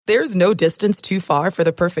There's no distance too far for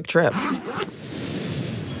the perfect trip.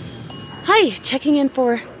 Hi, checking in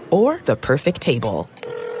for... Or the perfect table.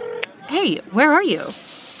 Hey, where are you?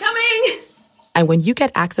 Coming! And when you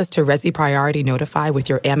get access to Resi Priority Notify with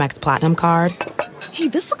your Amex Platinum card... Hey,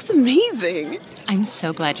 this looks amazing. I'm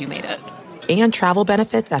so glad you made it. And travel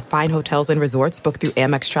benefits at fine hotels and resorts booked through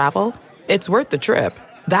Amex Travel, it's worth the trip.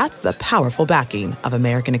 That's the powerful backing of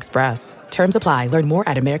American Express. Terms apply. Learn more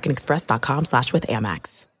at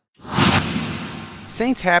americanexpress.com/withAmex.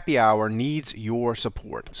 Saints Happy Hour needs your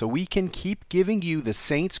support so we can keep giving you the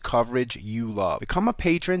Saints coverage you love. Become a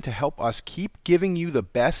patron to help us keep giving you the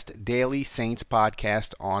best daily Saints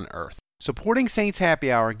podcast on earth. Supporting Saints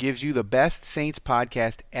Happy Hour gives you the best Saints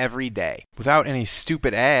podcast every day without any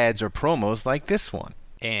stupid ads or promos like this one.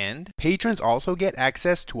 And patrons also get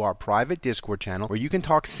access to our private Discord channel where you can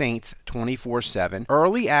talk Saints 24/7,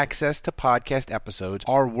 early access to podcast episodes,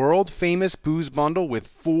 our world-famous booze bundle with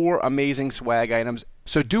 4 amazing swag items.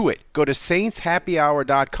 So do it. Go to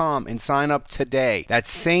saintshappyhour.com and sign up today.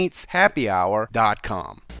 That's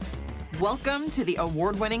saintshappyhour.com. Welcome to the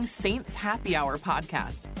award-winning Saints Happy Hour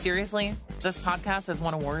podcast. Seriously, this podcast has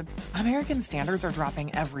won awards. American standards are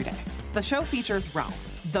dropping every day. The show features Ralph,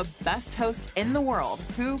 the best host in the world,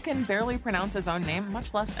 who can barely pronounce his own name,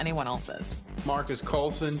 much less anyone else's. Marcus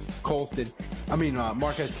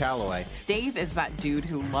Calloway. Dave is that dude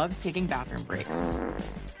who loves taking bathroom breaks.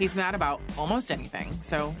 He's mad about almost anything,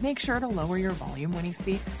 so make sure to lower your volume when he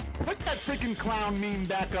speaks. Put that freaking clown meme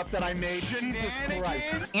back up that I made. Jesus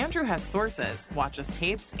Christ. Andrew has sources, watches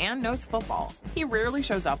tapes, and knows football. He rarely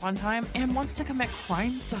shows up on time and wants to commit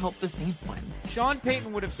crimes to help the Saints win. Sean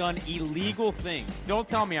Payton would have done illegal things. Don't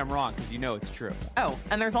tell me I'm wrong, because you know it's true. Oh,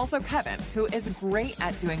 and there's also Kevin, who is great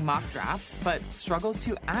at doing mock drafts, but struggles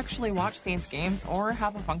to actually watch Saints games or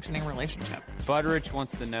have a functioning relationship. Butteridge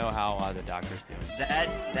wants to know how the doctor's doing.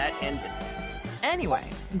 That ended. Anyway,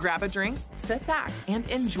 grab a drink, sit back, and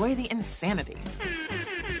enjoy the insanity.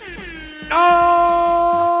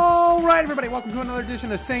 All right, everybody, welcome to another edition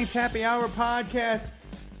of Saints Happy Hour podcast.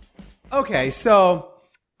 Okay, so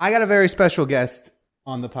I got a very special guest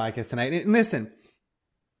on the podcast tonight. And listen,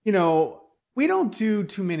 you know, we don't do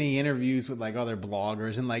too many interviews with like other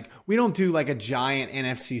bloggers, and like we don't do like a giant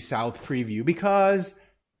NFC South preview because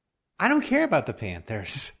I don't care about the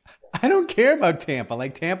Panthers. I don't care about Tampa.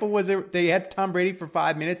 Like Tampa they had Tom Brady for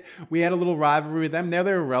 5 minutes. We had a little rivalry with them. Now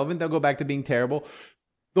they're irrelevant. They'll go back to being terrible.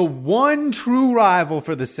 The one true rival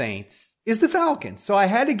for the Saints is the Falcons. So I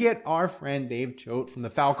had to get our friend Dave Choate from the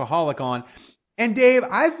Falcoholic on. And Dave,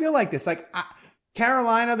 I feel like this. Like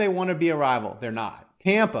Carolina, they want to be a rival. They're not.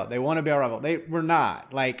 Tampa, they want to be a rival. We're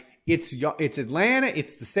not. Like it's Atlanta.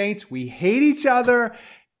 It's the Saints. We hate each other.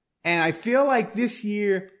 And I feel like this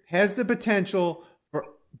year has the potential for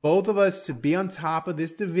both of us to be on top of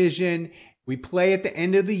this division. We play at the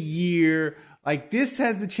end of the year. Like this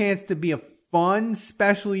has the chance to be a fun,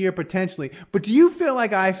 special year potentially. But do you feel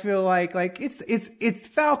like I feel like it's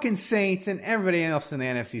Falcons, Saints, and everybody else in the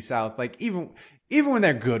NFC South? Like even when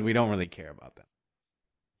they're good, we don't really care about them.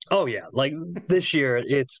 Oh yeah, like this year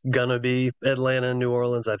it's gonna be Atlanta and New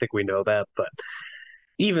Orleans. I think we know that, but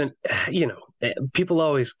even, you know, people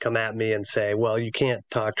always come at me and say, well, you can't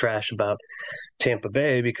talk trash about Tampa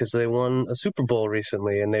Bay because they won a Super Bowl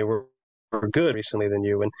recently and they were good recently than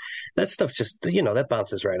you. And that stuff just, you know, that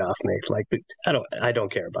bounces right off me. Like, I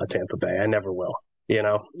don't care about Tampa Bay. I never will. You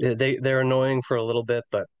know, they're annoying for a little bit,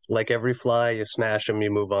 but like every fly, you smash them,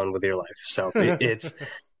 you move on with your life. So it's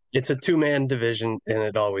a 2-man division, and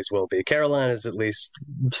it always will be. Carolina is at least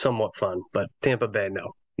somewhat fun, but Tampa Bay,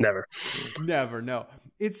 no, never. Never, no.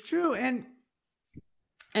 It's true. And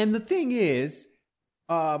the thing is,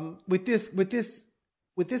 with this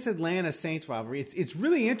Atlanta Saints rivalry, it's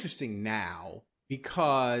really interesting now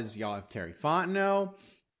because y'all have Terry Fontenot.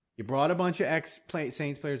 You brought a bunch of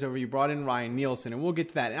ex-Saints players over. You brought in Ryan Nielsen, and we'll get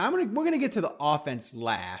to that. And we're gonna get to the offense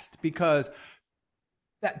last because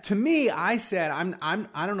that, to me, I said I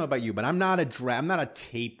don't know about you, but I'm not a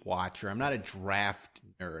tape watcher. I'm not a draft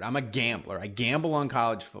nerd. I'm a gambler. I gamble on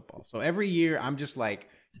college football. So every year I'm just like,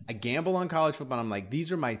 I gamble on college football. I'm like,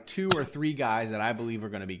 these are my 2 or 3 guys that I believe are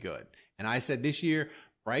going to be good. And I said this year,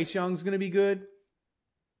 Bryce Young's going to be good.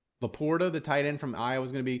 Laporta, the tight end from Iowa,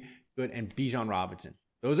 is going to be good, and Bijan Robinson.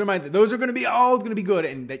 Those are going to be all going to be good.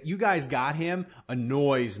 And that you guys got him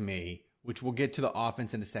annoys me, which we'll get to the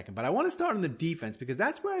offense in a second. But I want to start on the defense because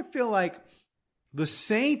that's where I feel like the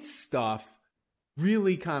Saints stuff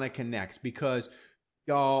really kind of connects because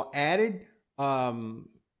y'all added Caden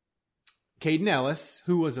Ellis,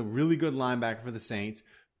 who was a really good linebacker for the Saints.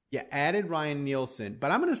 You added Ryan Nielsen.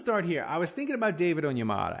 But I'm going to start here. I was thinking about David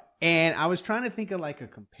Onyemata. And I was trying to think of like a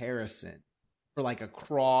comparison for like a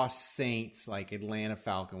cross Saints, like Atlanta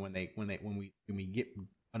Falcon when we get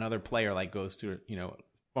another player like goes to,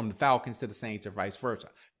 from the Falcons to the Saints or vice versa.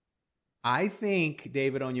 I think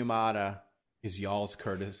David Onyemata is y'all's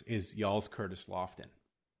Curtis Lofton.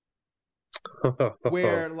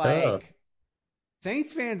 Where like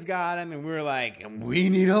Saints fans got him and we were like, we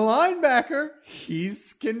need a linebacker.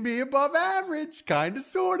 He's can be above average, kind of,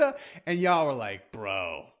 sort of. And y'all were like,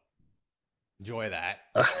 bro, enjoy that.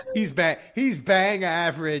 He's bang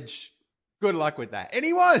average. Good luck with that. And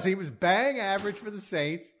he was bang average for the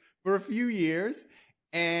Saints for a few years.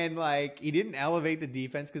 And like, he didn't elevate the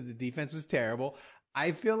defense because the defense was terrible.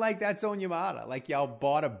 I feel like that's Onyemata. Like, y'all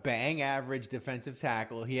bought a bang average defensive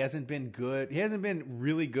tackle. He hasn't been good. He hasn't been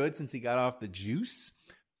really good since he got off the juice.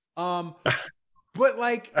 But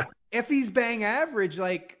like, if he's bang average,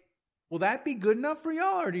 like, will that be good enough for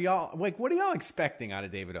y'all? Or do y'all, like, what are y'all expecting out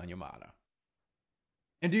of David Onyemata?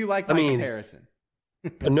 And do you like my comparison?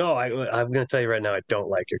 No, I'm going to tell you right now, I don't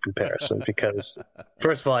like your comparison because,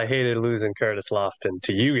 first of all, I hated losing Curtis Lofton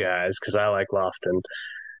to you guys because I like Lofton.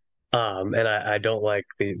 And I don't like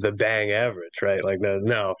the bang average, right? Like,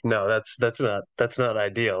 no, that's not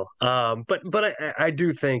ideal. But I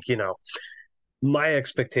do think, my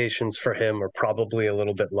expectations for him are probably a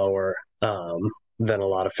little bit lower, than a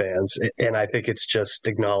lot of fans. And I think it's just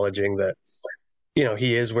acknowledging that,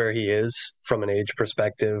 he is where he is from an age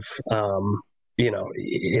perspective.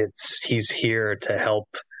 He's here to help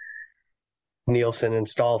Nielsen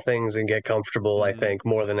install things and get comfortable, I think,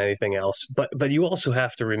 more than anything else. But you also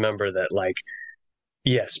have to remember that, like,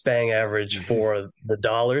 yes, bang average for the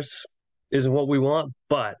dollars isn't what we want,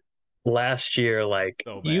 but last year, like,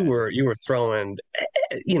 you were throwing,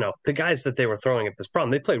 the guys that they were throwing at this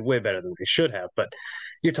problem, they played way better than they should have, but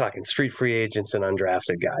you're talking street free agents and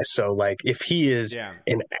undrafted guys. So, like, if he is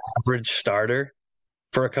an average starter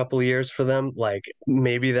for a couple of years for them, like,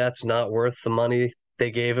 maybe that's not worth the money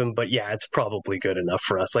they gave him, but yeah, it's probably good enough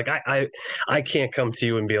for us. Like, I can't come to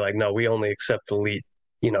you and be like, no, we only accept elite,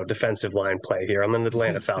 defensive line play here. I'm an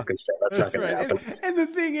Atlanta Falcons fan. That's not going to happen. And the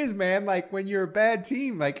thing is, man, like, when you're a bad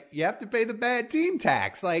team, like, you have to pay the bad team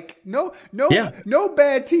tax. Like, no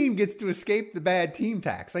bad team gets to escape the bad team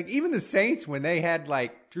tax. Like, even the Saints, when they had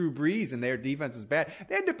like Drew Brees and their defense was bad,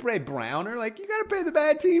 they had to pay Browner. Like, you got to pay the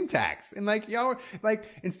bad team tax. And like, y'all were like,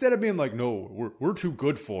 instead of being like, no, we're too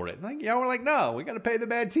good for it. Like, y'all were like, no, we got to pay the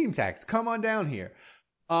bad team tax. Come on down here.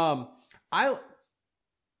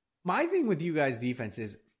 My thing with you guys' defense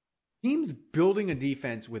is teams building a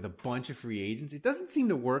defense with a bunch of free agents. It doesn't seem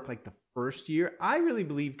to work like the first year. I really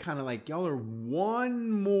believe kind of like y'all are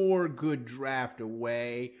one more good draft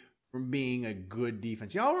away from being a good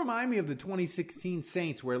defense. Y'all remind me of the 2016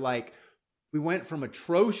 Saints where like we went from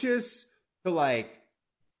atrocious to like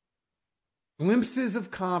glimpses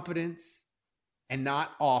of competence and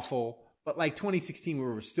not awful, but like 2016 we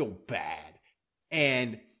were still bad.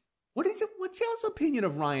 And what's y'all's opinion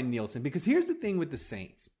of Ryan Nielsen? Because here's the thing with the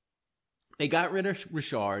Saints. They got rid of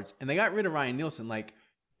Richards and they got rid of Ryan Nielsen. Like,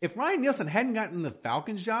 if Ryan Nielsen hadn't gotten the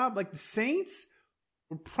Falcons job, like, the Saints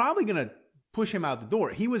were probably going to push him out the door.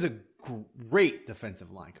 He was a great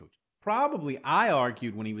defensive line coach. Probably, I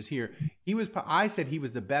argued when he was here, I said he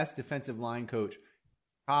was the best defensive line coach,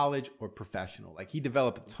 college or professional. Like, he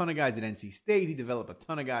developed a ton of guys at NC State. He developed a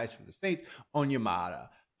ton of guys for the Saints. Onyemata,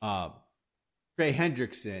 Trey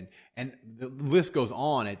Hendrickson, and the list goes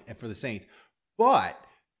on for the Saints. But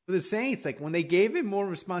for the Saints, like, when they gave him more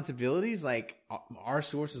responsibilities, like, our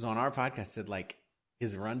sources on our podcast said, like,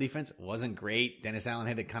 his run defense wasn't great. Dennis Allen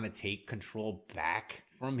had to kind of take control back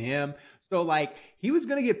from him. So, like, he was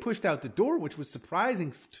going to get pushed out the door, which was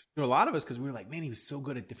surprising to a lot of us because we were like, man, he was so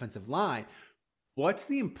good at defensive line. What's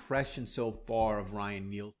the impression so far of Ryan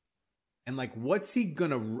Nielsen? And like, what's he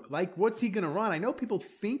gonna run? I know people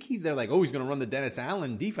think they're like, oh, he's gonna run the Dennis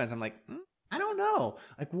Allen defense. I'm like, I don't know.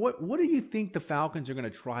 Like, what do you think the Falcons are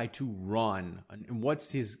gonna try to run? And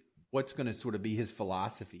what's gonna sort of be his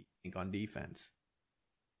philosophy, I think, on defense?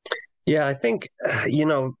 Yeah, I think,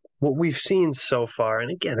 what we've seen so far,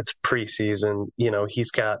 and again, it's preseason,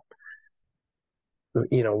 he's got,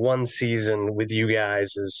 one season with you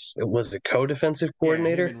guys was a co-defensive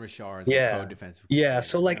coordinator. Him and Richard, co-defensive coordinator. Yeah.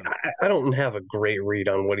 So like, I don't have a great read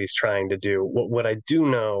on what he's trying to do. What I do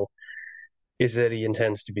know is that he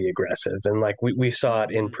intends to be aggressive. And like, we saw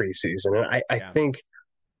it in preseason. And I think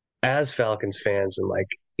as Falcons fans, and like,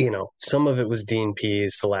 some of it was Dean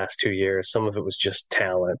Pease the last 2 years. Some of it was just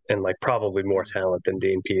talent, and like probably more talent than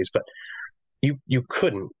Dean Pease, but you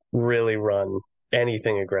couldn't really run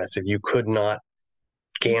anything aggressive. You could not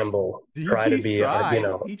gamble, try to be,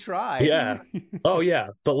 He tried. Yeah. Oh, yeah.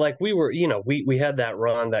 But like we had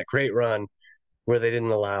that great run where they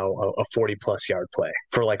didn't allow a 40-plus yard play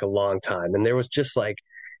for like a long time. And there was just like,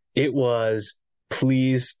 it was,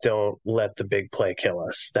 please don't let the big play kill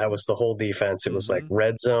us. That was the whole defense. It was like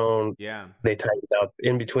red zone. Yeah. They tightened up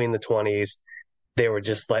in between the 20s. They were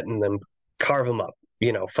just letting them carve them up,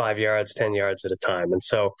 5 yards, 10 yards at a time. And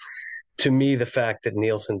so to me, the fact that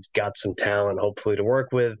Nielsen's got some talent, hopefully, to work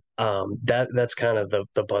with, that's kind of the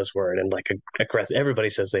buzzword. And like aggressive, everybody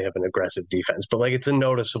says they have an aggressive defense, but like it's a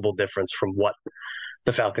noticeable difference from what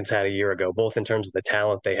the Falcons had a year ago, both in terms of the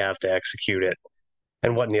talent they have to execute it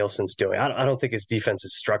and what Nielsen's doing. I don't think his defense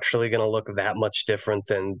is structurally going to look that much different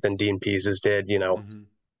than Dean Pease's did.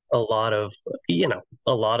 A lot of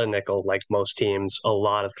nickel, like most teams, a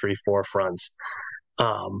lot of 3-4 fronts.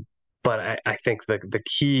 But I think the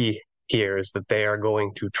key here is that they are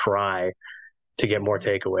going to try to get more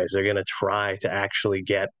takeaways. They're going to try to actually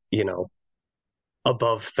get,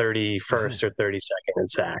 above 31st or 32nd in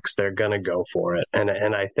sacks. They're going to go for it. And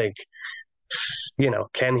I think,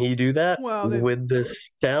 can he do that with this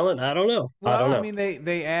talent? I don't know. I mean,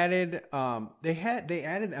 they added, I'm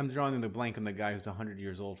drawing the blank on the guy who's 100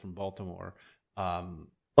 years old from Baltimore.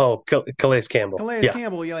 Calais Campbell.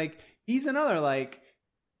 Campbell, he's another,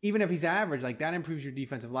 even if he's average, that improves your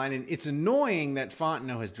defensive line. And it's annoying that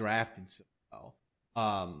Fontenot has drafted so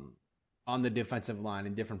well on the defensive line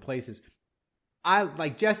in different places. I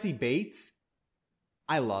like Jesse Bates.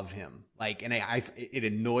 I love him. And it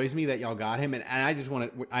annoys me that y'all got him. And I just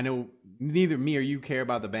want to, I know neither me or you care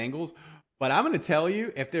about the Bengals, but I'm going to tell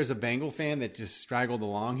you, if there's a Bengal fan that just straggled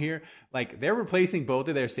along here, they're replacing both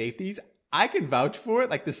of their safeties. I can vouch for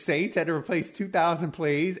it. The Saints had to replace 2,000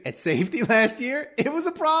 plays at safety last year. It was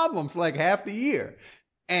a problem for half the year.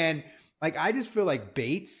 And I just feel like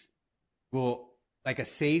Bates will, a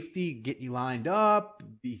safety, get you lined up,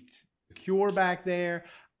 be secure back there.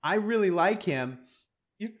 I really like him,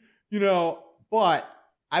 but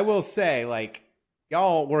I will say,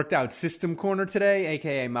 y'all worked out system corner today,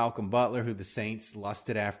 aka Malcolm Butler, who the Saints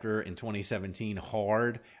lusted after in 2017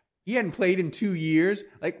 hard. He hadn't played in 2 years.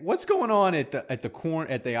 What's going on at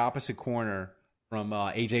the opposite corner from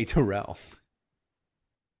AJ Terrell?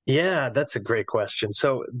 Yeah, that's a great question.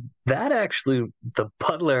 So that actually, the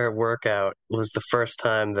Butler workout was the first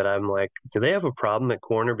time that I'm like, do they have a problem at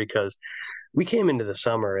corner? Because we came into the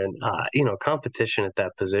summer and, competition at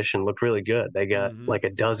that position looked really good. They got a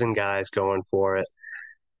dozen guys going for it.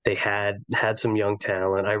 They had some young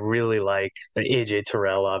talent. I really like AJ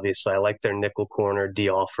Terrell, obviously. I like their nickel corner, D.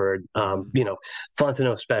 Alford.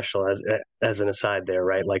 Fontenot special as an aside there,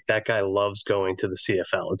 right? That guy loves going to the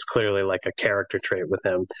CFL. It's clearly a character trait with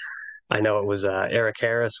him. I know it was Eric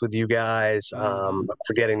Harris with you guys. I'm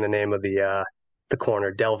forgetting the name of the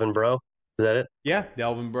corner, Delvin Bro. Is that it? Yeah,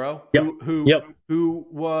 Delvin Bro. Yep. Who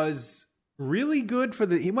was really good for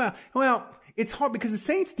the well. It's hard because the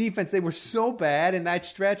Saints defense, they were so bad in that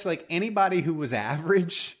stretch. Anybody who was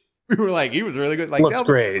average, we were he was really good.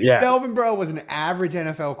 Great, yeah. Delvin Bro was an average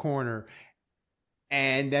NFL corner.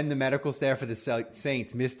 And then the medical staff for the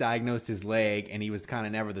Saints misdiagnosed his leg, and he was kind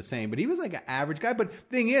of never the same. But he was an average guy. But the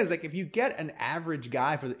thing is, if you get an average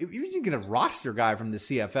guy if you get a roster guy from the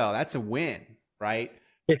CFL, that's a win, right?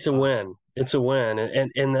 It's a win. It's a win.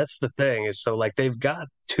 And that's the thing is, so they've got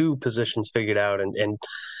two positions figured out, and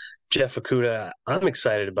Jeff Okudah, I'm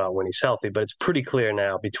excited about when he's healthy, but it's pretty clear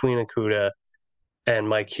now between Okudah and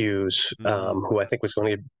Mike Hughes, who I think was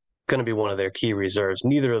going to be one of their key reserves.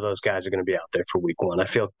 Neither of those guys are going to be out there for week one. I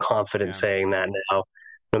feel confident saying that now,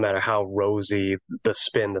 no matter how rosy the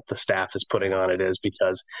spin that the staff is putting on it is,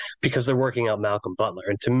 because they're working out Malcolm Butler.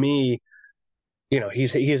 And to me,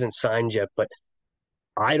 he isn't signed yet, but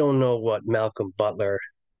I don't know what Malcolm Butler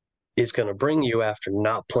is going to bring you after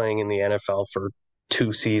not playing in the NFL for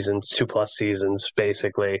 2+ seasons,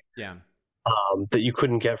 basically. Yeah. That you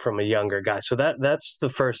couldn't get from a younger guy. So that's the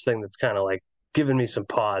first thing that's kind of giving me some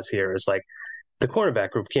pause here is the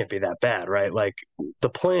cornerback group can't be that bad, right? The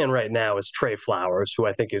plan right now is Trey Flowers, who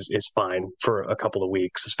I think is fine for a couple of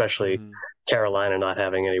weeks, especially Carolina not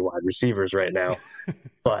having any wide receivers right now.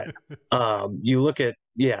 But you look at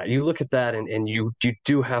that and you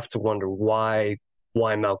do have to wonder why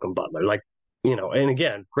Malcolm Butler, and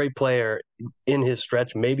again, great player in his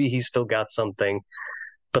stretch. Maybe he's still got something,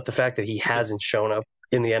 but the fact that he hasn't shown up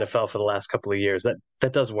in the NFL for the last couple of years,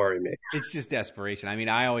 that does worry me. It's just desperation. I mean,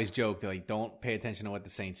 I always joke that don't pay attention to what the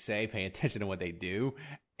Saints say, pay attention to what they do.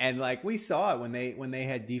 And we saw it when they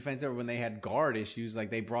had defense or when they had guard issues.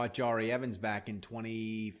 They brought Jari Evans back in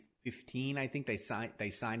 2015. I think they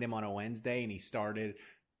signed him on a Wednesday, and he started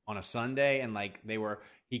on a Sunday, and like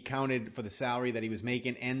he counted for the salary that he was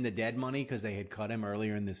making and the dead money because they had cut him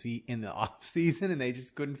earlier in the off season, and they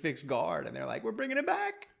just couldn't fix guard, and they're like, we're bringing it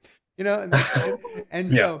back,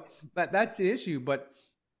 and so that's the issue. But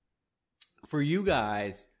for you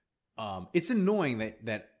guys, it's annoying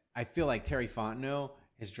that I feel like Terry Fontenot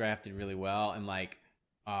has drafted really well, and like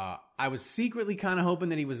I was secretly kind of hoping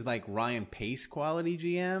that he was like Ryan Pace quality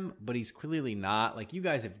GM, but he's clearly not. Like, you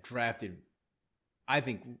guys have drafted, I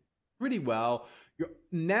think, pretty well.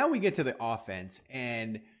 Now we get to the offense,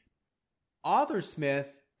 and Arthur Smith,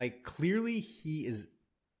 like, clearly he's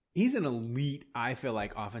an elite, I feel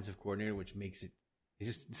like, offensive coordinator, which makes it,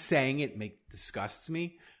 just saying it disgusts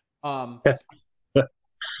me. But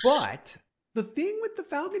the thing with the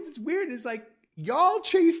Falcons, it's weird, is like, y'all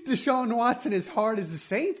chased Deshaun Watson as hard as the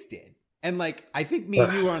Saints did. And like, I think me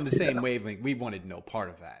and you are on the same wavelength. We wanted no part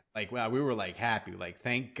of that. Like, well, we were like happy. Like,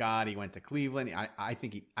 thank God he went to Cleveland. I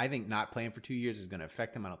think not playing for 2 years is going to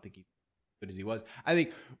affect him. I don't think he's as good as he was. I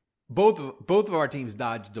think both of our teams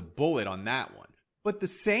dodged a bullet on that one. But the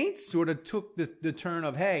Saints sort of took the turn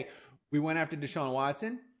of, hey, we went after Deshaun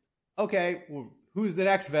Watson. Okay, well, who's the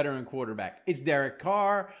next veteran quarterback? It's Derek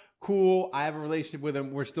Carr. Cool, I have a relationship with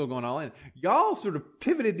him. We're still going all in. Y'all sort of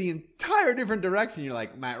pivoted the entire different direction. You're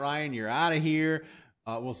like, Matt Ryan, you're out of here.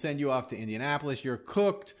 We'll send you off to Indianapolis. You're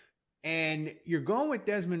cooked. And you're going with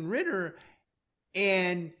Desmond Ridder.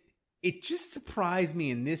 And it just surprised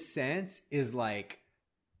me in this sense, is like,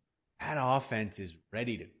 that offense is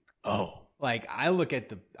ready to go. Like, I look at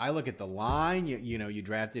the line. You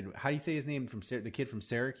drafted, how do you say his name, the kid from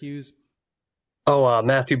Syracuse? Oh,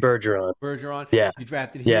 Matthew Bergeron. Yeah. You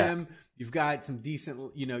drafted him. You've got some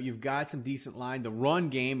decent, line. The run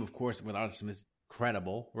game, of course, without him is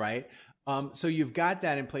incredible, right? So you've got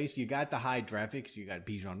that in place. You got the high draft picks. You got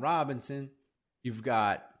Bijan Robinson. You've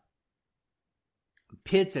got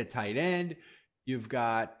Pitts at tight end. You've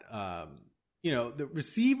got, the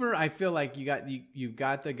receiver. I feel like you've got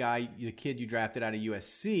the kid you drafted out of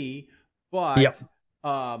USC, but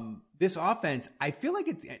this offense, I feel like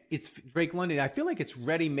it's Drake London. I feel like it's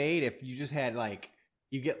ready made if you just had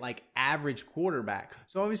you get average quarterback.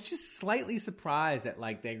 So I was just slightly surprised that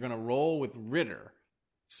they're going to roll with Ridder.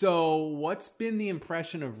 So what's been the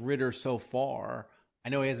impression of Ridder so far? I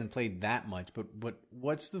know he hasn't played that much, but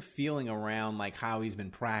what's the feeling around how he's been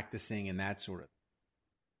practicing and that sort of?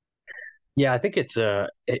 Yeah, I think it's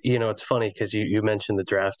it's funny because you mentioned the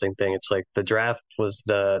drafting thing. It's like the draft was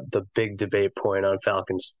the big debate point on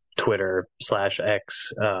Falcons Twitter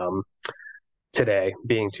 /X today,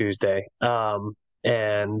 being Tuesday,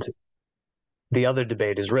 and the other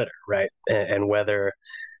debate is Ridder, right, and whether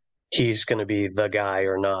he's going to be the guy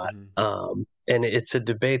or not. And it's a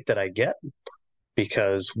debate that I get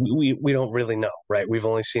because we don't really know, right? We've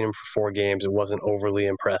only seen him for 4 games. It wasn't overly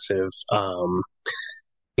impressive.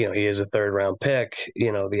 He is a 3rd round pick.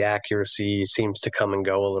 The accuracy seems to come and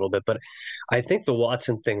go a little bit. But I think the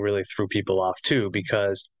Watson thing really threw people off too,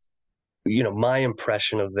 because, my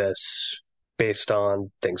impression of this, based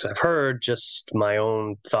on things I've heard, just my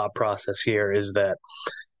own thought process here, is that,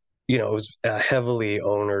 it was a heavily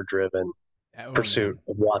owner-driven pursuit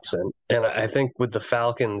of Watson. And I think with the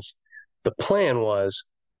Falcons, the plan was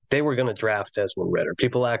they were going to draft Desmond Ridder.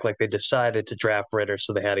 People act like they decided to draft Ridder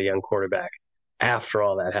so they had a young quarterback. After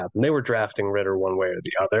all that happened, they were drafting Ridder one way or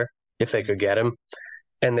the other if they could get him,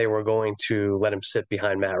 and they were going to let him sit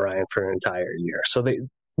behind Matt Ryan for an entire year. So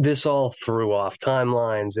this all threw off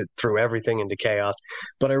timelines. It threw everything into chaos.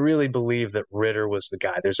 But I really believe that Ridder was the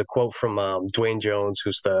guy. There's a quote from Dwayne Jones,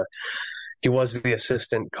 he was the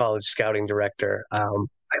assistant college scouting director. I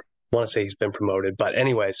want to say he's been promoted, but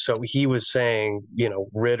anyway, so he was saying,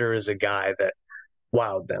 Ridder is a guy that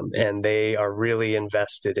wowed them, and they are really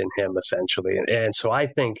invested in him, essentially. And so I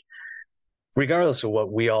think, regardless of what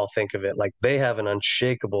we all think of it, they have an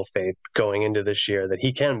unshakable faith going into this year that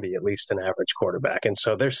he can be at least an average quarterback. And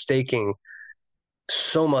so they're staking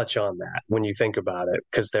so much on that when you think about it,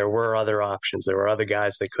 because there were other options. There were other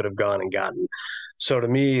guys they could have gone and gotten. So to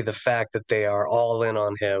me, the fact that they are all in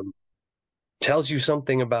on him tells you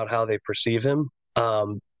something about how they perceive him,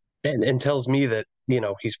 and tells me that,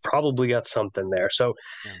 he's probably got something there. So,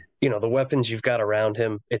 the weapons you've got around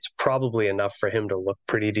him, it's probably enough for him to look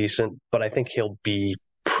pretty decent, but I think he'll be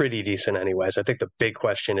pretty decent anyways. I think the big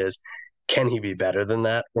question is, can he be better than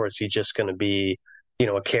that? Or is he just going to be,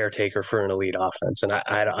 a caretaker for an elite offense. And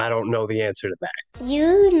I don't know the answer to that.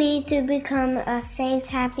 You need to become a Saints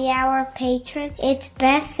Happy Hour patron. It's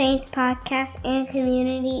best Saints podcast and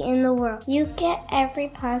community in the world. You get every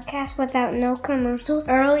podcast without no commercials,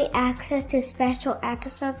 early access to special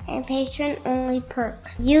episodes, and patron-only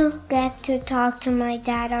perks. You get to talk to my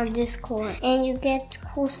dad on Discord, and you get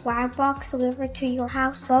cool swag box delivered to your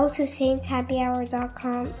house. Go to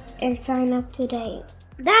saintshappyhour.com and sign up today.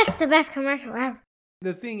 That's the best commercial ever.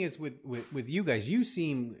 The thing is with you guys, you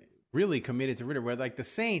seem really committed to Ritter, where like the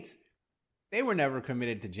Saints, they were never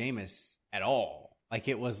committed to Jameis at all. Like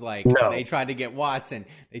it was like They tried to get Watson,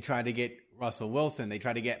 they tried to get Russell Wilson, they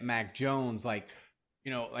tried to get Mac Jones, like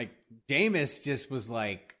Jameis just was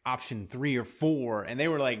like option 3 or 4, and they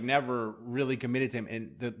were like never really committed to him.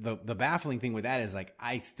 And the baffling thing with that is like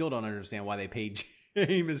I still don't understand why they paid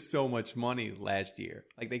Jameis so much money last year.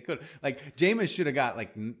 Like they could, like Jameis should have got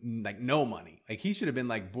like no money. Like he should have been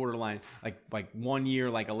like borderline, like 1 year,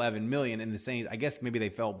 like 11 million. And the Saints, I guess maybe they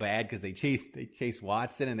felt bad because they chased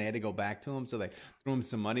Watson and they had to go back to him, so they threw him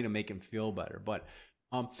some money to make him feel better. But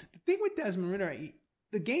the thing with Desmond Ridder,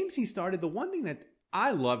 the games he started, the one thing that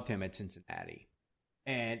I loved him at Cincinnati,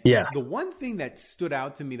 and the one thing that stood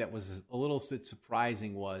out to me that was a little bit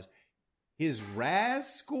surprising was his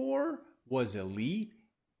RAS score was elite,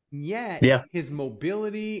 yet his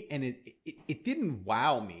mobility and it didn't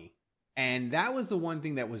wow me, and that was the one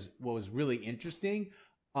thing that was really interesting.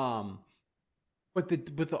 But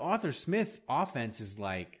the Arthur Smith offense is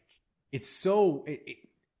like it's so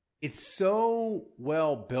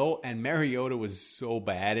well built, and Mariota was so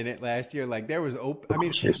bad in it last year. Like there was open. I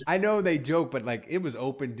mean, I know they joke, but like it was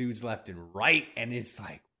open dudes left and right, and it's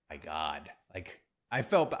like, my God, like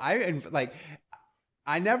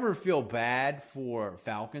I never feel bad for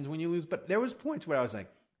Falcons when you lose, but there was points where I was like,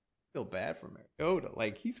 I feel bad for Mariota.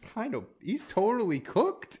 Like he's totally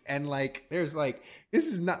cooked, and like there's like this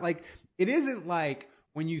is not like it isn't like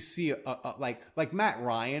when you see like Matt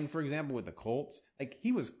Ryan, for example, with the Colts, like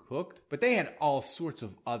he was cooked, but they had all sorts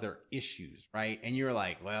of other issues, right? And you're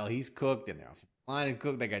like, well, he's cooked, and they're off the line and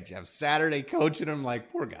cooked. They got Jeff Saturday coaching him,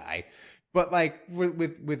 like poor guy. But like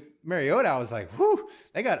with Mariota, I was like, whew,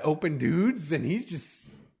 they got open dudes, and he's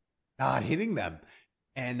just not hitting them.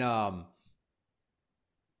 And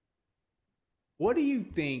what do you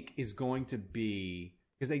think is going to be,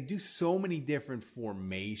 because they do so many different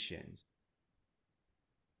formations,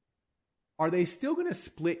 are they still going to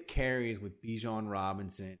split carries with Bijan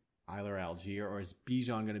Robinson, Tyler Algier, or is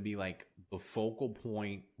Bijan going to be like the focal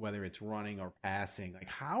point, whether it's running or passing? Like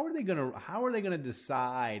how are they going to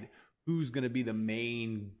decide who's going to be the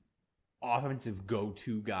main offensive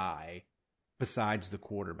go-to guy besides the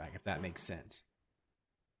quarterback, if that makes sense?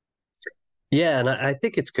 Yeah, and I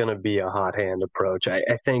think it's going to be a hot hand approach. I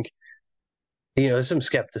think, there's some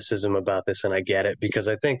skepticism about this, and I get it, because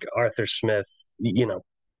I think Arthur Smith,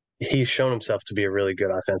 he's shown himself to be a really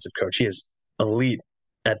good offensive coach. He is elite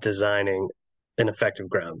at designing an effective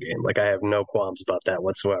ground game. Like I have no qualms about that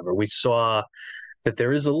whatsoever. We saw that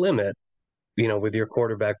there is a limit with your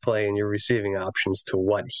quarterback play and your receiving options to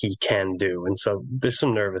what he can do. And so there's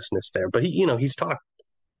some nervousness there. But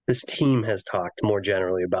this team has talked more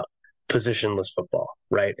generally about positionless football,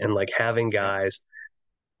 right? And like having guys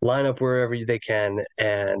line up wherever they can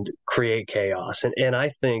and create chaos. And I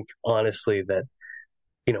think honestly that,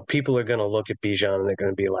 people are going to look at Bijan and they're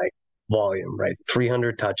going to be like, volume, right?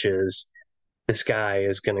 300 touches. This guy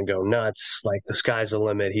is going to go nuts. Like the sky's the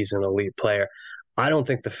limit. He's an elite player. I don't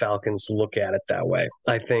think the Falcons look at it that way.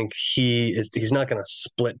 I think he's not going to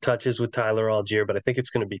split touches with Tyler Algier, but I think it's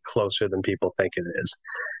going to be closer than people think it is.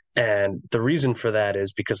 And the reason for that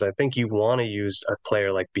is because I think you want to use a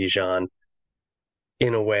player like Bijan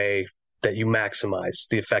in a way that you maximize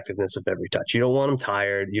the effectiveness of every touch. You don't want him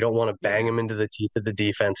tired. You don't want to bang him into the teeth of the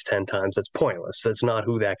defense 10 times. That's pointless. That's not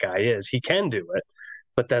who that guy is. He can do it,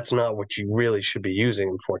 but that's not what you really should be using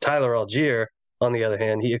him for. Tyler Algier, on the other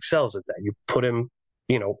hand, he excels at that. You put him,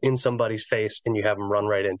 in somebody's face and you have him run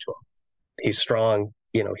right into him. He's strong,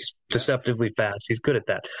 he's deceptively fast. He's good at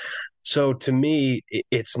that. So to me,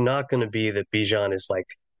 it's not going to be that Bijan is like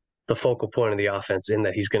the focal point of the offense in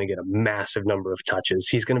that he's going to get a massive number of touches.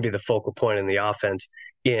 He's going to be the focal point in the offense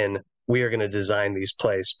in we are going to design these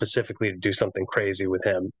plays specifically to do something crazy with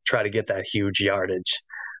him, try to get that huge yardage.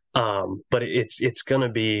 But it's going to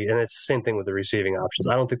be, and it's the same thing with the receiving options.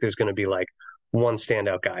 I don't think there's going to be like one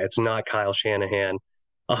standout guy. It's not Kyle Shanahan,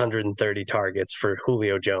 130 targets for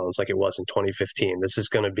Julio Jones like it was in 2015. This is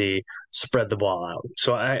going to be spread the ball out.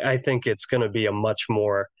 So I think it's going to be a much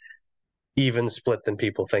more even split than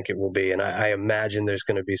people think it will be. And I imagine there's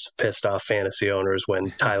going to be some pissed off fantasy owners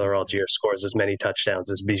when Tyler Algier scores as many touchdowns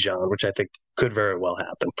as Bijan, which I think could very well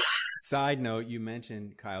happen. Side note, you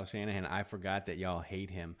mentioned Kyle Shanahan. I forgot that y'all hate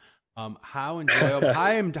him. How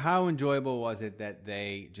enjoyable was it that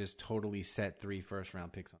they just totally set 3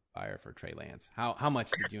 first-round picks on fire for Trey Lance? How much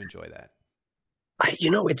did you enjoy that?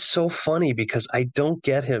 It's so funny because I don't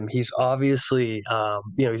get him. He's obviously,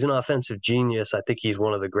 he's an offensive genius. I think he's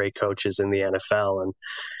one of the great coaches in the NFL. And,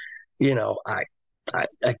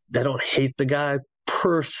 I don't hate the guy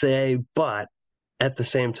per se, but at the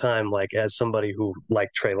same time, like as somebody who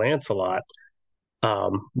liked Trey Lance a lot,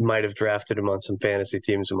 might have drafted him on some fantasy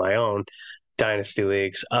teams of my own, dynasty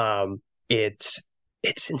leagues. It's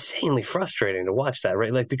insanely frustrating to watch that,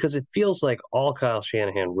 right? Like, because it feels like all Kyle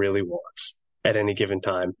Shanahan really wants at any given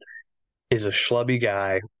time is a schlubby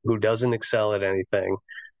guy who doesn't excel at anything,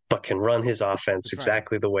 but can run his offense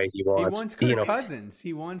exactly the way he wants. He wants Kirk Cousins.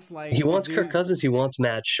 He wants Kirk Cousins. He wants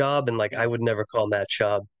Matt Schaub. And I would never call Matt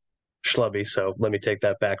Schaub schlubby, so let me take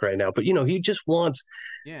that back right now. But, he just wants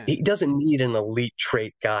he doesn't need an elite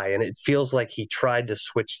trait guy. And it feels like he tried to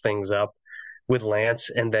switch things up with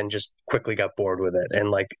Lance and then just quickly got bored with it.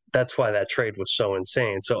 And that's why that trade was so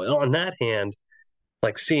insane. So on that hand,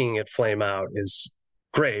 seeing it flame out is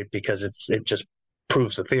great because it just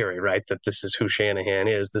proves the theory, right? That this is who Shanahan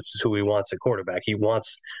is. This is who he wants at quarterback. He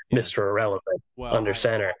wants Mr. Irrelevant under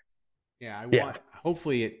center.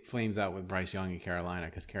 Hopefully it flames out with Bryce Young in Carolina,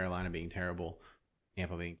 because Carolina being terrible,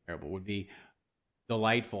 Tampa being terrible would be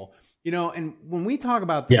delightful. And when we talk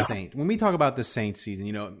about the Saints, when we talk about the Saints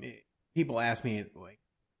season, people ask me,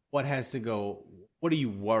 what has to go? What do you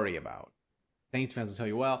worry about? Saints fans will tell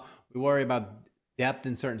you, well, we worry about depth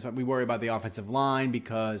in certain stuff. We worry about the offensive line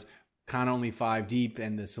because kind of only 5 deep,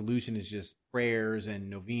 and the solution is just prayers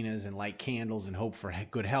and novenas and light candles and hope for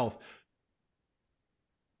good health.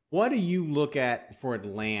 What do you look at for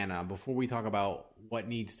Atlanta before we talk about what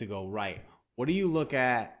needs to go right? What do you look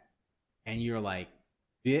at and you're like,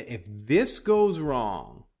 if this goes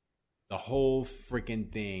wrong, the whole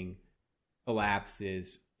freaking thing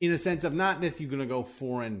collapses, in a sense of not that you're going to go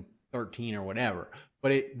 4-13 or whatever,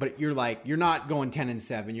 but you're not going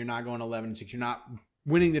 10-7, you're not going 11-6, you're not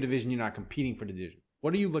winning the division, you're not competing for the division.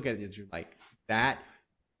 What do you look at it as you're like, that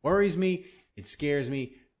worries me, it scares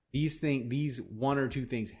me? These 1 or 2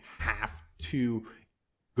 things have to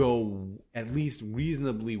go at least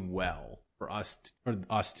reasonably well for us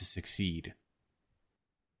to succeed.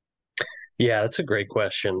 Yeah, that's a great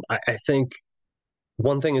question. I think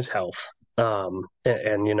one thing is health. And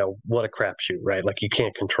what a crapshoot, right? You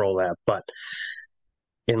can't control that. But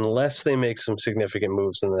unless they make some significant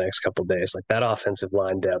moves in the next couple of days, that offensive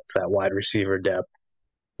line depth, that wide receiver depth,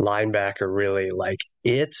 linebacker, really,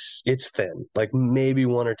 it's thin. Maybe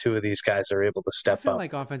 1 or 2 of these guys are able to step up. I feel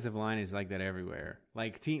like offensive line is like that everywhere.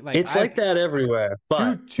 It's like that everywhere.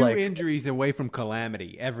 But two injuries away from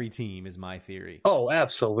calamity. Every team is my theory. Oh,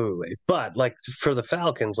 absolutely. But for the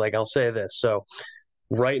Falcons, I'll say this. So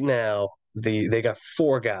right now, they got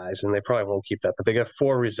 4 guys, and they probably won't keep that, but they got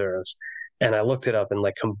 4 reserves. And I looked it up, and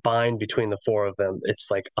combined between the 4 of them, it's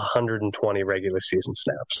 120 regular season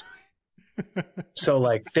snaps.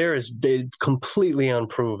 So they're completely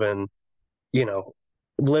unproven,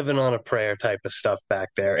 living on a prayer type of stuff back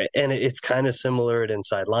there. And it's kind of similar at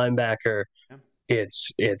inside linebacker. Yeah.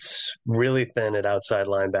 It's really thin at outside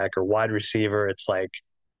linebacker. Wide receiver, it's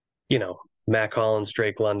Matt Collins,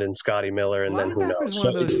 Drake London, Scotty Miller, and then who knows? One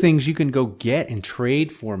of those things you can go get and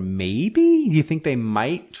trade for, maybe? Do you think they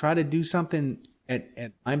might try to do something at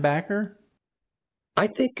linebacker? I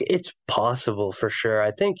think it's possible for sure.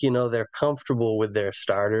 I think, they're comfortable with their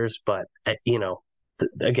starters, but,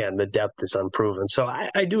 again, the depth is unproven. So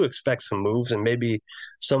I do expect some moves, and maybe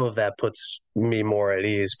some of that puts me more at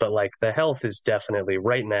ease. But, the health is definitely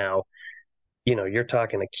right now, you're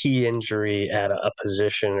talking a key injury at a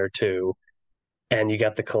position or 2, and you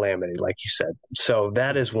got the calamity, like you said. So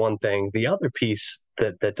that is one thing. The other piece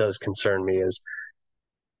that does concern me is,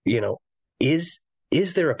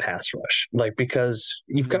 is there a pass rush? Because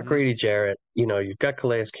you've got Grady Jarrett, you've got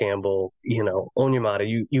Calais Campbell,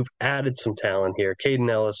 Onyemata, you've added some talent here.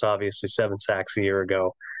 Caden Ellis, obviously 7 sacks a year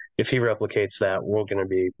ago. If he replicates that, we're going to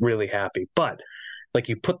be really happy. But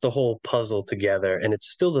you put the whole puzzle together, and it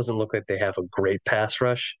still doesn't look like they have a great pass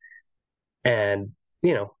rush. And,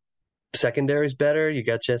 secondary's better. You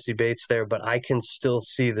got Jesse Bates there, but I can still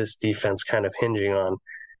see this defense kind of hinging on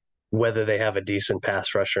whether they have a decent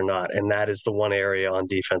pass rush or not. And that is the one area on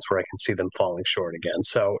defense where I can see them falling short again.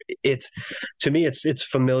 So to me, it's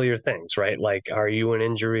familiar things, right? Are you an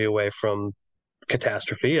injury away from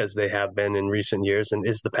catastrophe as they have been in recent years, and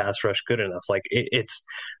is the pass rush good enough? Like it's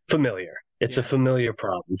familiar. It's a familiar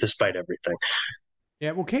problem despite everything.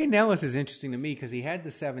 Yeah, well, Caden Ellis is interesting to me because he had the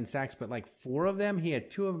 7 sacks, but like 4 of them, he had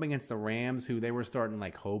 2 of them against the Rams, who they were starting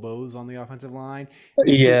like hobos on the offensive line.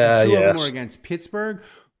 And two of them were against Pittsburgh.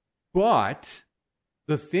 But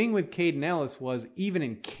the thing with Caden Ellis was, even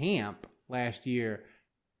in camp last year,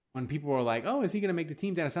 when people were like, "Oh, is he going to make the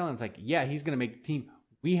team?" Dennis Allen's like, "Yeah, he's going to make the team.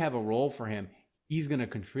 We have a role for him. He's going to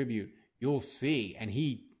contribute. You'll see." And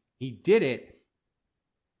he did it.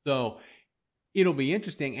 So it'll be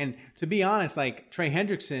interesting. And to be honest, like Trey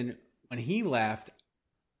Hendrickson, when he left,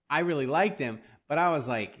 I really liked him, but I was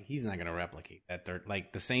like, he's not going to replicate that third.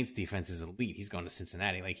 Like the Saints defense is elite. He's going to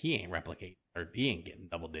Cincinnati. Like he ain't replicating, or he ain't getting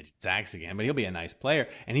double-digit sacks again, but he'll be a nice player.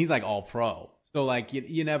 And he's like all pro. So like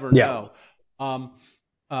you never know.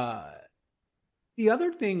 The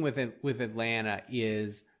other thing with Atlanta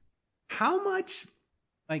is how much,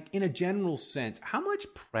 like in a general sense, how much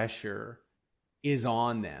pressure is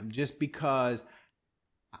on them, just because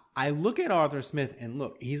I look at Arthur Smith and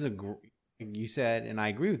look, he's you said, and I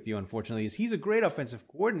agree with you, unfortunately, is he's a great offensive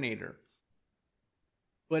coordinator.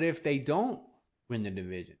 But if they don't win the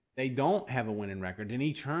division, they don't have a winning record, and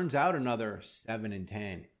he churns out another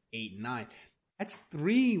 7-10, 8-9, that's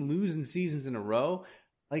 3 losing seasons in a row.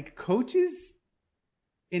 Like coaches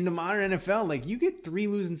in the modern NFL, like you get 3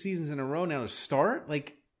 losing seasons in a row now to start,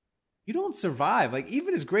 like you don't survive. Like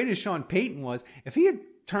even as great as Sean Payton was, if he had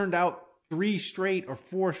turned out 3 straight or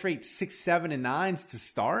 4 straight 6, 7, and 9s to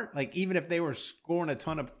start, like even if they were scoring a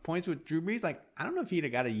ton of points with Drew Brees, like I don't know if he'd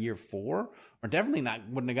have got a year 4, or definitely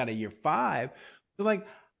wouldn't have got a year 5. So like,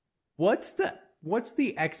 what's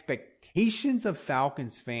the expectations of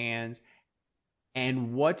Falcons fans,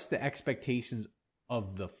 and what's the expectations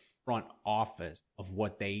of the front office of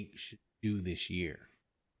what they should do this year?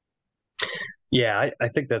 Yeah, I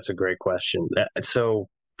think that's a great question. So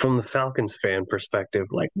from the Falcons fan perspective,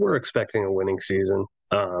 like we're expecting a winning season.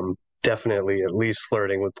 Definitely at least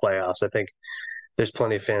flirting with playoffs. I think there's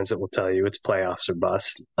plenty of fans that will tell you it's playoffs or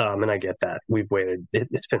bust. And I get that. We've waited.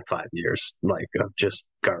 It's been 5 years, like of just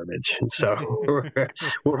garbage. So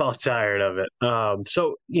we're all tired of it.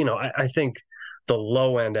 So, I think the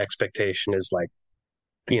low end expectation is like,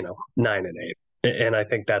 9-8. And I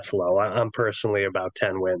think that's low. I'm personally about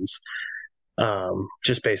 10 wins.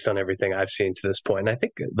 Just based on everything I've seen to this point. And I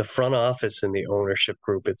think the front office and the ownership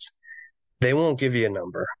group, they won't give you a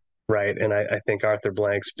number, right? And I think Arthur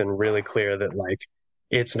Blank's been really clear that like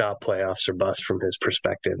it's not playoffs or bust from his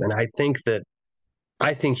perspective. And I think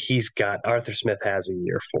Arthur Smith has a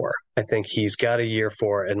year 4. I think he's got a year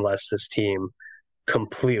 4 unless this team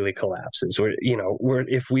completely collapses.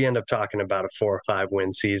 If we end up talking about a 4 or 5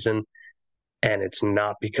 win season, and it's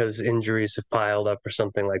not because injuries have piled up or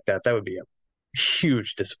something like that, that would be a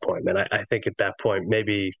huge disappointment. I think at that point,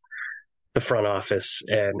 maybe the front office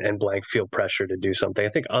and Blank feel pressure to do something. I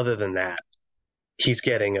think other than that, he's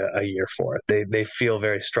getting a year 4. They feel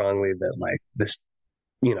very strongly that like this,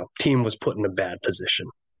 team was put in a bad position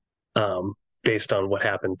based on what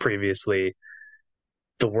happened previously,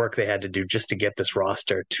 the work they had to do just to get this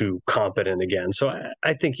roster to competent again. So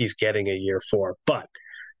I think he's getting a year 4, but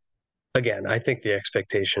again, I think the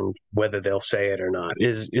expectation, whether they'll say it or not,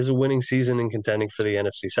 is a winning season and contending for the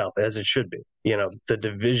NFC South, as it should be. The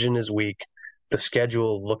division is weak. The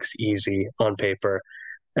schedule looks easy on paper,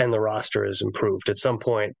 and the roster is improved. At some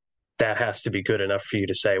point, that has to be good enough for you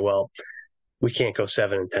to say, well, we can't go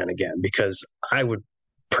 7-10 again, because I would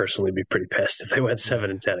personally be pretty pissed if they went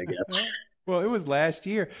 7-10 again. Well, it was last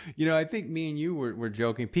year. I think me and you were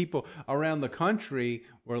joking. People around the country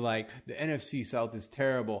were like, the NFC South is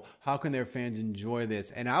terrible. How can their fans enjoy this?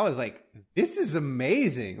 And I was like, this is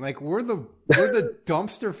amazing. Like, we're the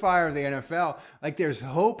dumpster fire of the NFL. Like, there's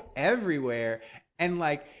hope everywhere. And,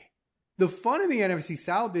 like, the fun of the NFC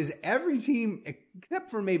South is every team, except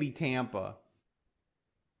for maybe Tampa,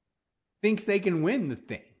 thinks they can win the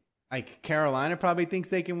thing. Like Carolina probably thinks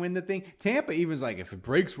they can win the thing. Tampa even's like, if it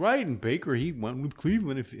breaks right, and Baker, he went with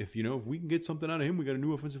Cleveland. If we can get something out of him, we got a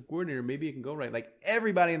new offensive coordinator, maybe it can go right. Like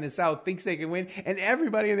everybody in the South thinks they can win, and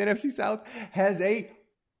everybody in the NFC South has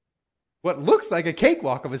what looks like a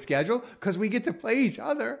cakewalk of a schedule, because we get to play each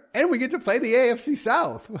other and we get to play the AFC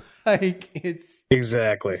South. Like it's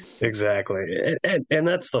exactly, and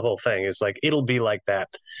that's the whole thing. Is like it'll be like that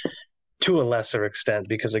to a lesser extent,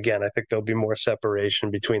 because again, I think there'll be more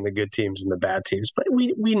separation between the good teams and the bad teams. But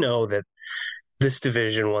we know that this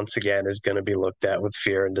division, once again, is going to be looked at with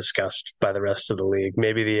fear and disgust by the rest of the league.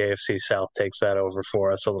 Maybe the AFC South takes that over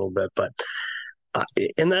for us a little bit, but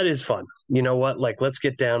and that is fun. You know what? Like, let's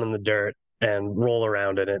get down in the dirt and roll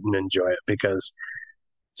around in it and enjoy it, because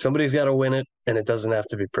somebody's got to win it, and it doesn't have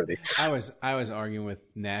to be pretty. I was arguing with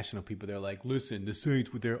national people. They're like, listen, the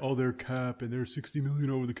Saints with their cap and they're $60 million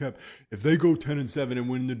over the cap, if they go 10-7 and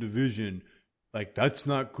win the division, like, that's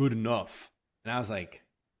not good enough. And I was like,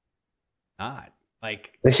 not.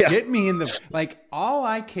 Like, get me in the, like, all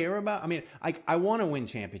I care about, I mean, I want to win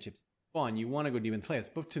championships. It's fun. You want to go deep in the playoffs.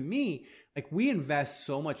 But to me, like, we invest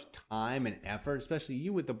so much time and effort, especially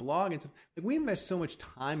you with the blog and stuff. Like, we invest so much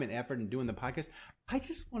time and effort in doing the podcast. I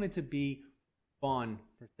just want it to be fun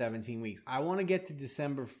for 17 weeks. I want to get to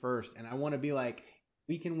December 1st, and I want to be like,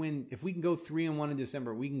 we can win. If we can go 3-1 in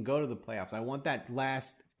December, we can go to the playoffs. I want that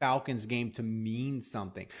last Falcons game to mean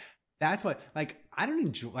something. That's what, like, I don't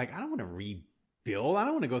want to rebuild. I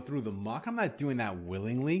don't want to go through the muck. I'm not doing that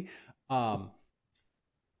willingly.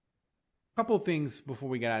 Couple of things before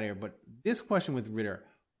we get out of here, but this question with Ritter,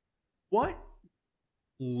 what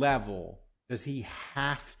level does he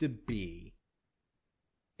have to be?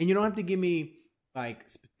 And you don't have to give me like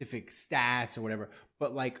specific stats or whatever,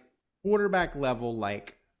 but like quarterback level,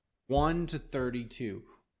 like 1 to 32.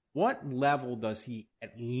 What level does he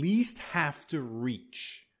at least have to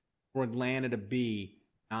reach for Atlanta to be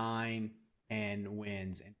 9-10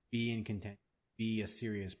 wins and be in contention, be a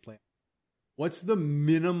serious player? What's the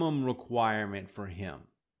minimum requirement for him?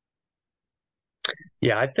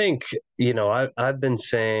 Yeah, I think, I've been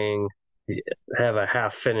saying, have a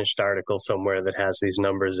half-finished article somewhere that has these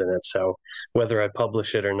numbers in it. So whether I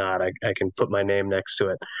publish it or not, I can put my name next to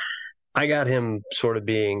it. I got him sort of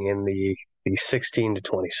being in the 16 to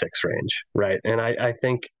 26 range, right? And I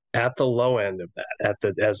think at the low end of that,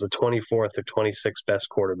 as the 24th or 26th best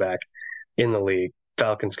quarterback in the league,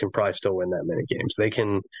 Falcons can probably still win that many games. They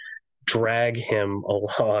can drag him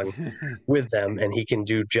along with them, and he can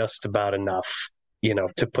do just about enough,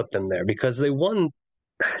 to put them there, because they won,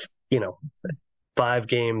 5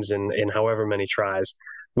 games in however many tries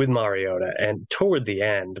with Mariota. And toward the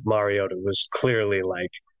end, Mariota was clearly like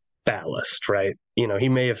ballast, right? He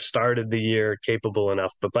may have started the year capable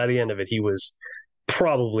enough, but by the end of it, he was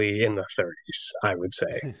probably in the 30s, I would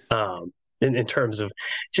say, in terms of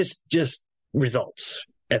just results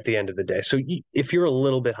at the end of the day. So if you're a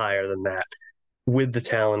little bit higher than that, with the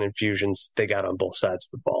talent infusions they got on both sides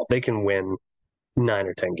of the ball, they can win 9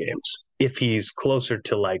 or 10 games. If he's closer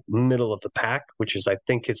to like middle of the pack, which is I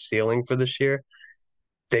think his ceiling for this year,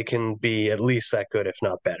 they can be at least that good, if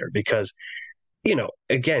not better, because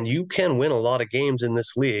again, you can win a lot of games in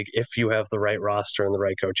this league if you have the right roster and the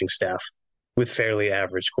right coaching staff with fairly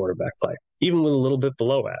average quarterback play, even with a little bit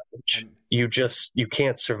below average. You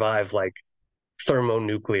can't survive like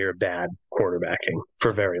thermonuclear bad quarterbacking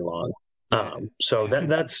for very long. So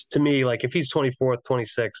that's to me, like, if he's 24th,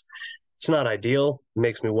 26th, it's not ideal. It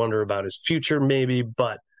makes me wonder about his future maybe,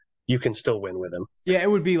 but you can still win with him. Yeah, it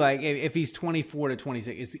would be like if he's 24 to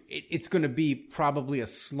 26, it's going to be probably a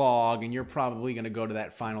slog, and you're probably going to go to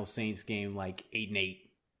that final Saints game like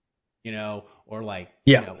 8-8, or like,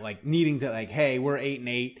 like needing to like, hey, we're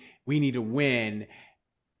 8-8, we need to win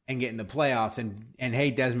and get in the playoffs, and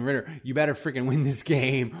hey, Desmond Ritter, you better freaking win this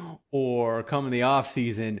game, or come in the off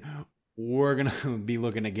season, we're gonna be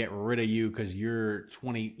looking to get rid of you because you're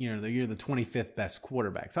you're the 25th best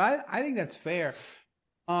quarterback. So I think that's fair.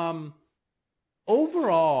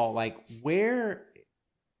 Overall, like, where,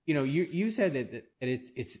 you said that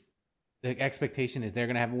it's the expectation is they're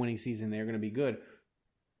gonna have a winning season, they're gonna be good.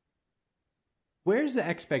 Where's the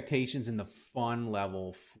expectations and the fun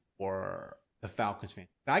level for the Falcons fans?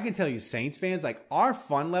 I can tell you, Saints fans, like, our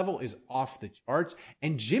fun level is off the charts,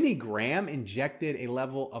 and Jimmy Graham injected a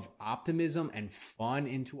level of optimism and fun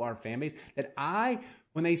into our fan base that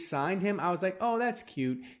when they signed him, I was like, oh, that's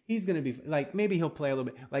cute. He's going to be like, maybe he'll play a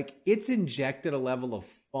little bit. Like, it's injected a level of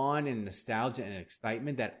fun and nostalgia and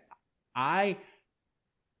excitement that I'm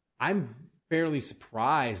fairly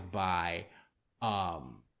surprised by.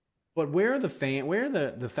 But where are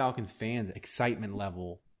the Falcons fans' excitement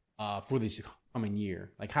level for this coming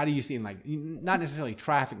year? Like, how do you see, like, not necessarily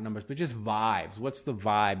traffic numbers, but just vibes? What's the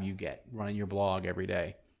vibe you get running your blog every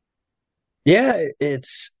day? Yeah,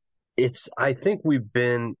 I think we've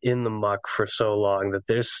been in the muck for so long that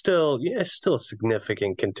there's still a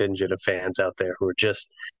significant contingent of fans out there who are just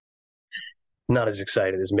not as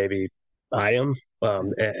excited as maybe I am,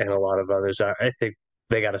 and a lot of others are. I think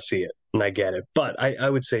they got to see it, and I get it. But I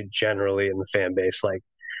would say generally in the fan base, like,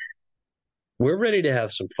 we're ready to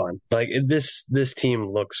have some fun. Like, this team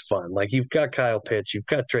looks fun. Like, you've got Kyle Pitts, you've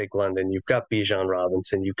got Drake London, you've got Bijan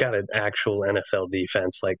Robinson, you've got an actual NFL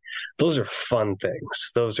defense. Like, those are fun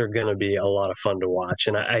things. Those are going to be a lot of fun to watch.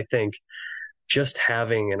 And I think just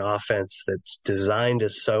having an offense that's designed to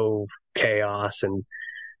so chaos and,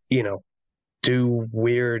 you know, do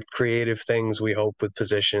weird creative things, we hope, with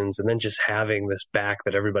positions, and then just having this back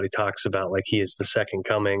that everybody talks about like he is the second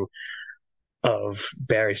coming of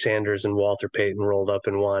Barry Sanders and Walter Payton rolled up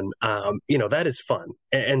in one. You know, that is fun.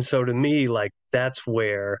 And so to me, like, that's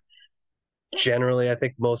where generally I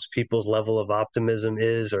think most people's level of optimism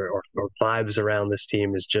is, or vibes around this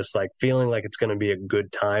team is just like feeling like it's going to be a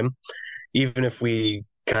good time, even if we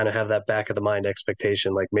kind of have that back of the mind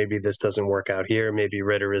expectation, like maybe this doesn't work out here, maybe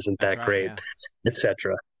Ritter isn't that great, yeah,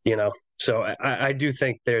 etc. You know, so I do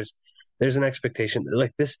think there's an expectation.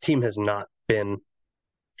 Like, this team has not been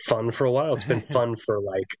fun for a while. It's been fun for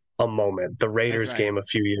like a moment. The Raiders game a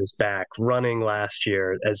few years back, running last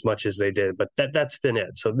year as much as they did, but that's been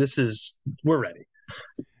it. So we're ready.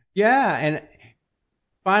 Yeah, and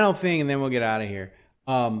final thing, and then we'll get out of here.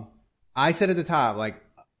 I said at the top, like,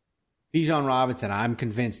 Bijan Robinson, I'm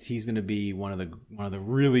convinced he's going to be one of the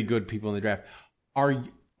really good people in the draft.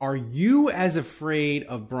 Are you as afraid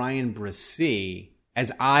of Brian Bresee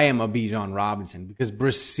as I am of Bijan Robinson? Because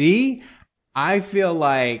Bresee, I feel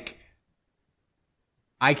like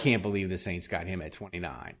I can't believe the Saints got him at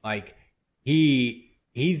 29. Like,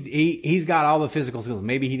 he's got all the physical skills.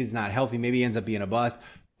 Maybe he's not healthy. Maybe he ends up being a bust.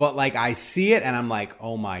 But like, I see it and I'm like,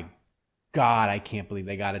 oh my God, I can't believe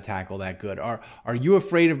they got a tackle that good. Are you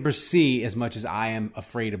afraid of Bresee as much as I am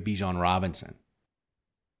afraid of Bijan Robinson?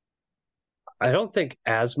 I don't think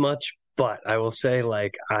as much, but I will say,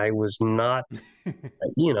 like, I was not,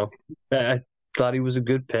 you know, I thought he was a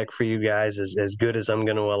good pick for you guys, as good as I'm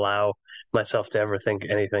going to allow myself to ever think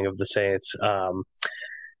anything of the Saints.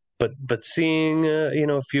 But seeing, you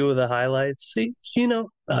know, a few of the highlights, you know,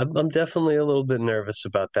 I'm definitely a little bit nervous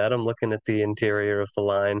about that. I'm looking at the interior of the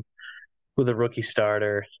line with a rookie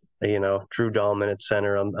starter, you know, Drew Dahlman at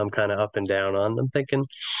center. I'm kind of up and down on. I'm thinking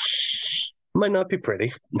it might not be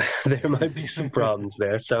pretty. There might be some problems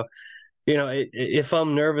there. So, you know, if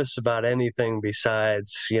I'm nervous about anything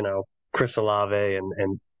besides, you know, Chris Olave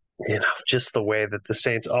and you know, just the way that the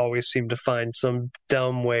Saints always seem to find some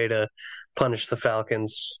dumb way to punish the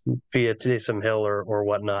Falcons via Taysom Hill or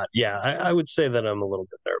whatnot. Yeah, I would say that I'm a little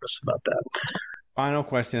bit nervous about that. Final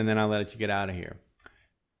question, and then I'll let you get out of here.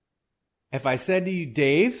 If I said to you,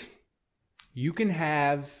 Dave, you can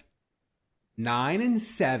have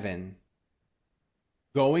 9-7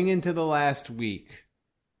 going into the last week,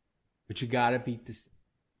 but you got to beat the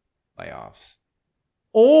playoffs.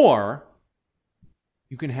 Or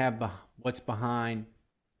you can have what's behind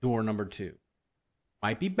door number 2.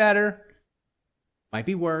 Might be better, might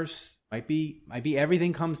be worse, might be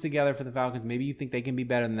everything comes together for the Falcons. Maybe you think they can be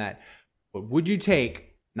better than that. But would you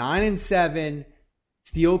take 9-7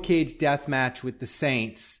 steel cage death match with the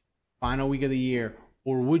Saints, final week of the year,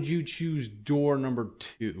 or would you choose door number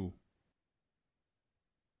 2?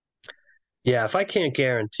 Yeah, if I can't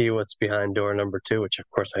guarantee what's behind door number 2, which of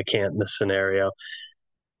course I can't in this scenario,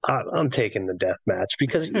 I'm taking the death match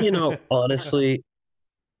because, you know, honestly,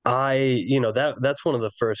 that's one of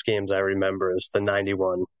the first games I remember is the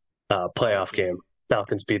 91 playoff game.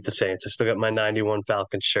 Falcons beat the Saints. I still got my 91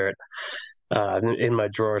 Falcons shirt in my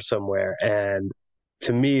drawer somewhere. And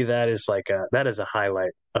to me, that is a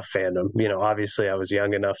highlight of fandom. You know, obviously I was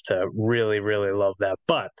young enough to really, really love that,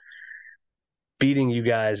 but beating you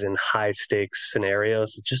guys in high stakes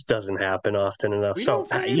scenarios, it just doesn't happen often enough. So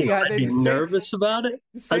I'd be nervous about it.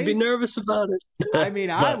 I'd be nervous about it. I mean,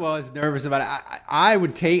 I was nervous about it. I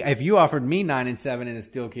would take, if you offered me 9-7 in a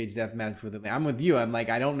steel cage death match with it, I'm with you. I'm like,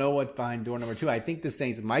 I don't know what's behind door number 2. I think the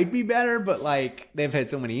Saints might be better, but like, they've had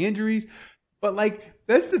so many injuries. But like,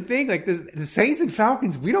 that's the thing. Like, the Saints and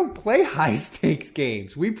Falcons, we don't play high stakes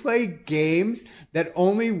games. We play games that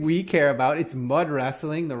only we care about. It's mud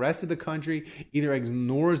wrestling. The rest of the country either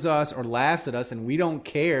ignores us or laughs at us, and we don't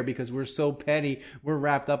care because we're so petty. We're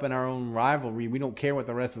wrapped up in our own rivalry. We don't care what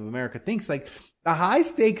the rest of America thinks. Like, the high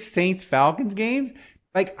stakes Saints Falcons games,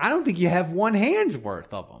 like, I don't think you have one hand's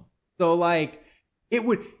worth of them. So like, it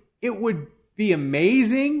would be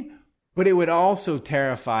amazing. But it would also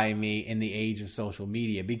terrify me in the age of social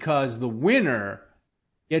media because the winner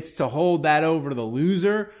gets to hold that over to the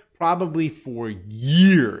loser probably for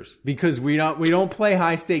years because we don't play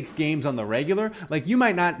high stakes games on the regular. Like, you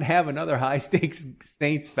might not have another high stakes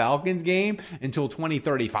Saints Falcons game until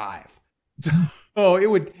 2035. So it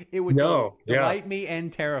would delight me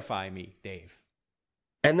and terrify me, Dave.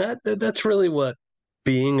 And that's really what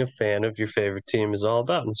being a fan of your favorite team is all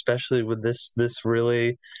about, and especially with this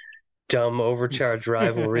really dumb overcharged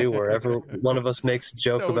rivalry wherever one of us makes a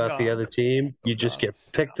joke about the other team, you just get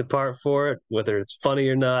picked apart for it, whether it's funny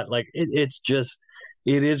or not. Like, it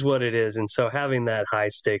is what it is. And so having that high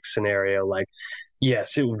stakes scenario, like,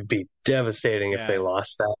 yes, it would be devastating if they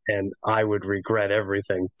lost that, and I would regret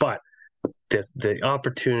everything. But the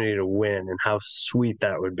opportunity to win and how sweet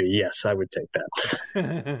that would be, yes, I would take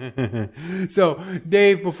that. So,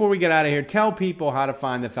 Dave, before we get out of here, tell people how to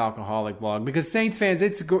find the Falcoholic blog, because Saints fans,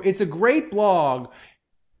 it's a great blog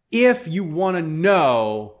if you want to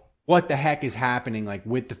know what the heck is happening like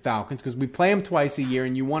with the Falcons, because we play them twice a year,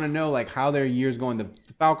 and you want to know like how their year's going. The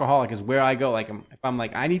Falcoholic is where I go. Like if I'm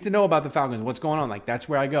like, I need to know about the Falcons, what's going on, like that's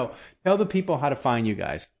where I go. Tell the people how to find you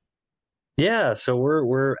guys. Yeah, so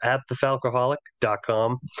we're at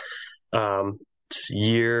thefalcoholic.com. It's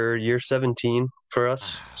year 17 for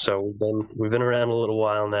us. So we've been around a little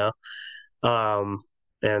while now.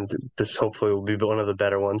 And this hopefully will be one of the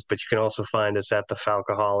better ones, but you can also find us at the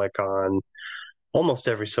Falcoholic on almost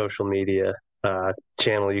every social media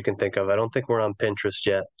channel you can think of. I don't think we're on Pinterest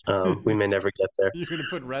yet. We may never get there. You're going to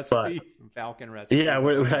put recipes, Falcon recipes. Yeah,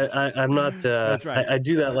 I'm not. That's right. I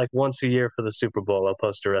do that like once a year for the Super Bowl. I'll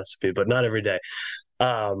post a recipe, but not every day.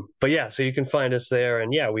 But yeah, so you can find us there,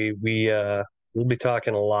 and yeah, we'll be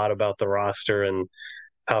talking a lot about the roster and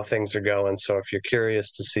how things are going. So if you're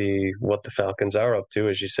curious to see what the Falcons are up to,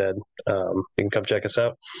 as you said, you can come check us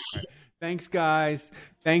out. Right. Thanks, guys.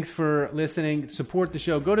 Thanks for listening. Support the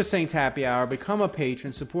show. Go to Saints Happy Hour. Become a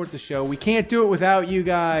patron. Support the show. We can't do it without you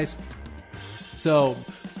guys. So,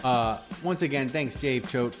 once again, thanks, Dave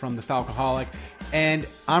Choate from the Falcoholic. And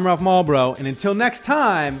I'm Ralph Marlboro. And until next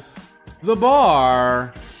time, the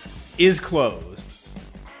bar is closed.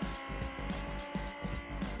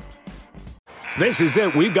 This is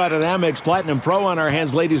it. We've got an Amex Platinum Pro on our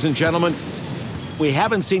hands, ladies and gentlemen. We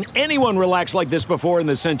haven't seen anyone relax like this before in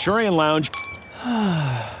the Centurion Lounge.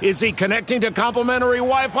 Is he connecting to complimentary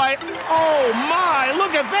Wi-Fi? Oh, my.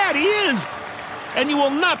 Look at that. He is. And you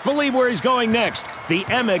will not believe where he's going next. The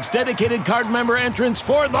Amex dedicated card member entrance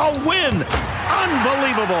for the win.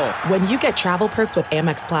 Unbelievable. When you get travel perks with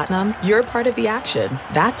Amex Platinum, you're part of the action.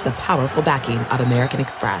 That's the powerful backing of American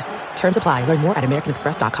Express. Terms apply. Learn more at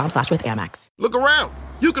americanexpress.com/withAmex. Look around.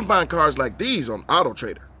 You can find cars like these on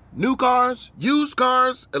AutoTrader. New cars, used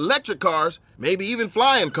cars, electric cars, maybe even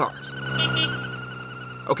flying cars.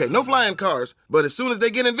 Okay, no flying cars, but as soon as they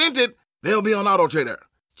get invented, they'll be on AutoTrader.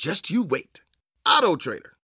 Just you wait. AutoTrader.